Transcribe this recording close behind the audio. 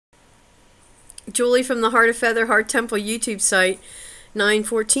Julie from the Heart of Feather Heart Temple YouTube site,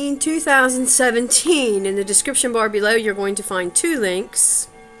 9/14/2017. In the description bar below, you're going to find two links.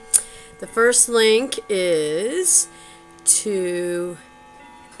 The first link is to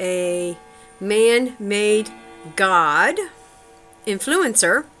a man-made God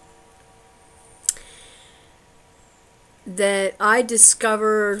influencer that I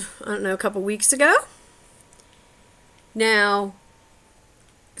discovered, I don't know, a couple weeks ago. Now,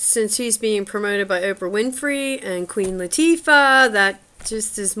 since he's being promoted by Oprah Winfrey and Queen Latifah, that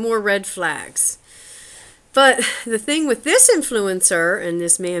just is more red flags. But the thing with this influencer and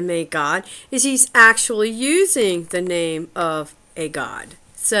this man-made God is he's actually using the name of a god.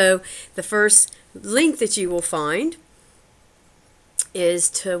 So the first link that you will find is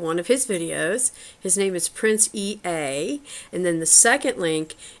to one of his videos. His name is Prince EA. And then the second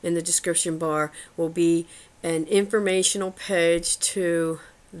link in the description bar will be an informational page to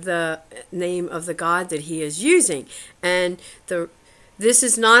the name of the god that he is using. And this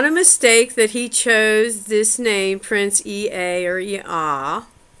is not a mistake that he chose this name, Prince EA or EA.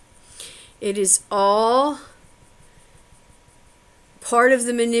 It is all part of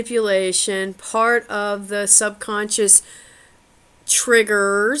the manipulation, part of the subconscious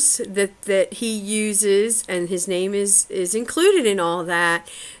triggers that he uses, and his name is included in all that,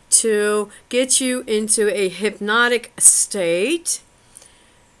 to get you into a hypnotic state,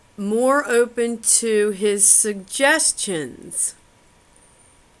 more open to his suggestions.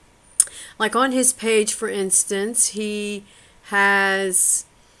 Like on his page, for instance, he has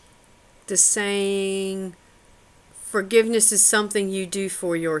the saying, forgiveness is something you do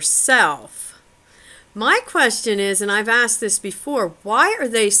for yourself. My question is, and I've asked this before, why are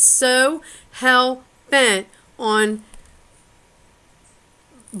they so hell-bent on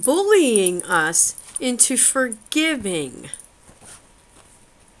bullying us into forgiving?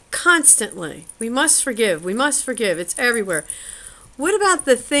 Constantly. We must forgive. We must forgive. It's everywhere. What about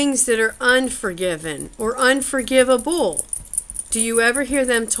the things that are unforgiven or unforgivable? Do you ever hear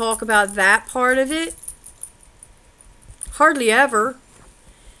them talk about that part of it? Hardly ever.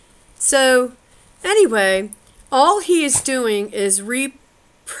 So, anyway, all he is doing is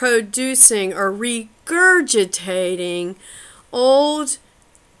reproducing or regurgitating old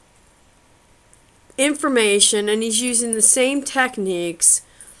information, and he's using the same techniques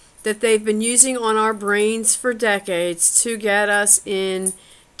that they've been using on our brains for decades to get us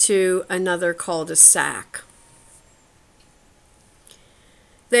into another cul-de-sac.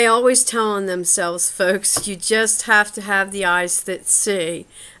 They always tell on themselves, folks, you just have to have the eyes that see.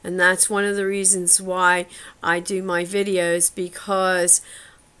 And that's one of the reasons why I do my videos, because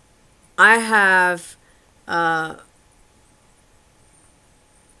I have I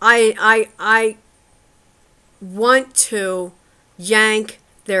want to yank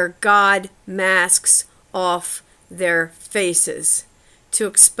their God masks off their faces to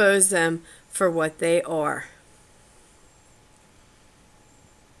expose them for what they are.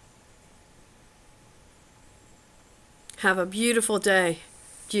 Have a beautiful day,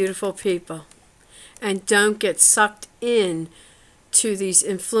 beautiful people. And don't get sucked in to these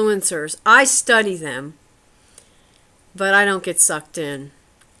influencers. I study them, but I don't get sucked in.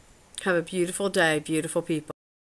 Have a beautiful day, beautiful people.